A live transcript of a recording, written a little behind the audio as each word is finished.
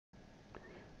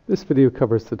This video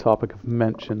covers the topic of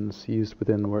mentions used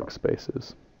within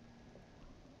workspaces.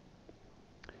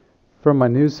 From my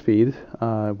news feed,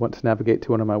 I want to navigate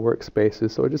to one of my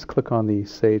workspaces, so I just click on the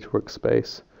Sage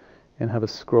workspace and have a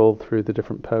scroll through the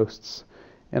different posts.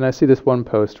 And I see this one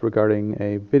post regarding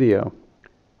a video.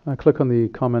 I click on the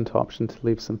comment option to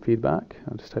leave some feedback.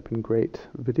 I'll just type in great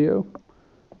video.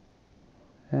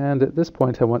 And at this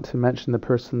point I want to mention the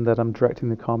person that I'm directing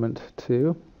the comment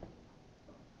to.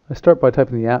 I start by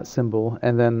typing the @ symbol,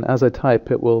 and then as I type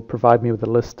it will provide me with a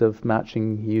list of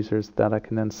matching users that I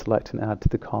can then select and add to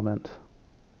the comment.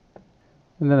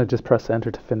 And then I just press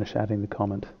enter to finish adding the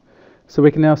comment. So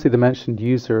we can now see the mentioned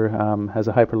user has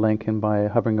a hyperlink, and by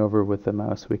hovering over with the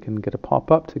mouse we can get a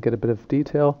pop-up to get a bit of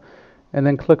detail, and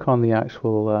then click on the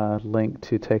actual link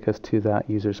to take us to that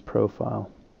user's profile.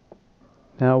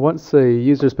 Now once a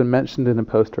user's been mentioned in a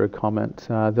post or a comment,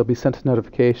 they'll be sent a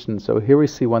notification. So here we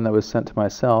see one that was sent to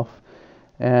myself,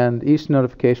 and each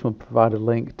notification will provide a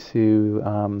link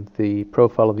to the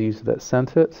profile of the user that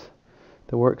sent it,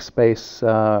 the workspace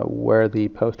where the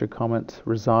post or comment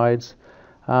resides,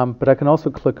 but I can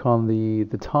also click on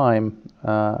the time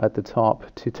at the top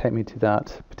to take me to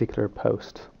that particular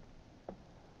post.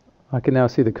 I can now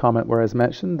see the comment where it's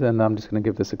mentioned, and I'm just going to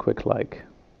give this a quick like.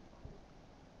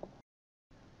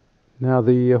 Now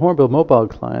the Hornbill mobile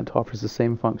client offers the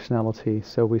same functionality,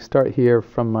 so we start here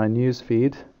from my news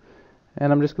feed,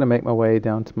 and I'm just going to make my way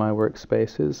down to my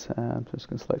workspaces, and I'm just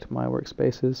going to select my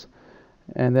workspaces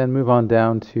and then move on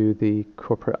down to the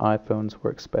corporate iPhones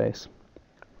workspace.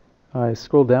 I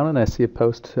scroll down and I see a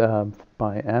post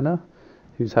by Anna,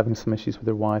 who's having some issues with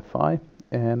her Wi-Fi,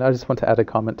 and I just want to add a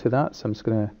comment to that, so I'm just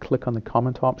going to click on the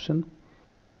comment option.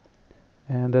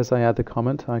 And as I add the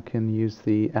comment, I can use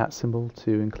the @ symbol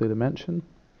to include a mention.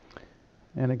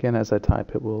 And again, as I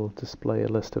type, it will display a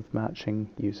list of matching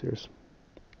users.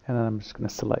 And I'm just going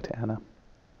to select Anna.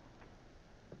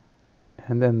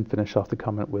 And then finish off the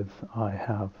comment with I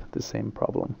have the same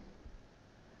problem.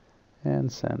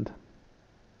 And send.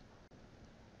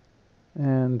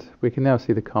 And we can now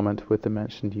see the comment with the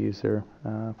mentioned user,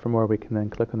 from where we can then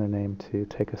click on their name to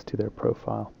take us to their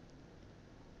profile.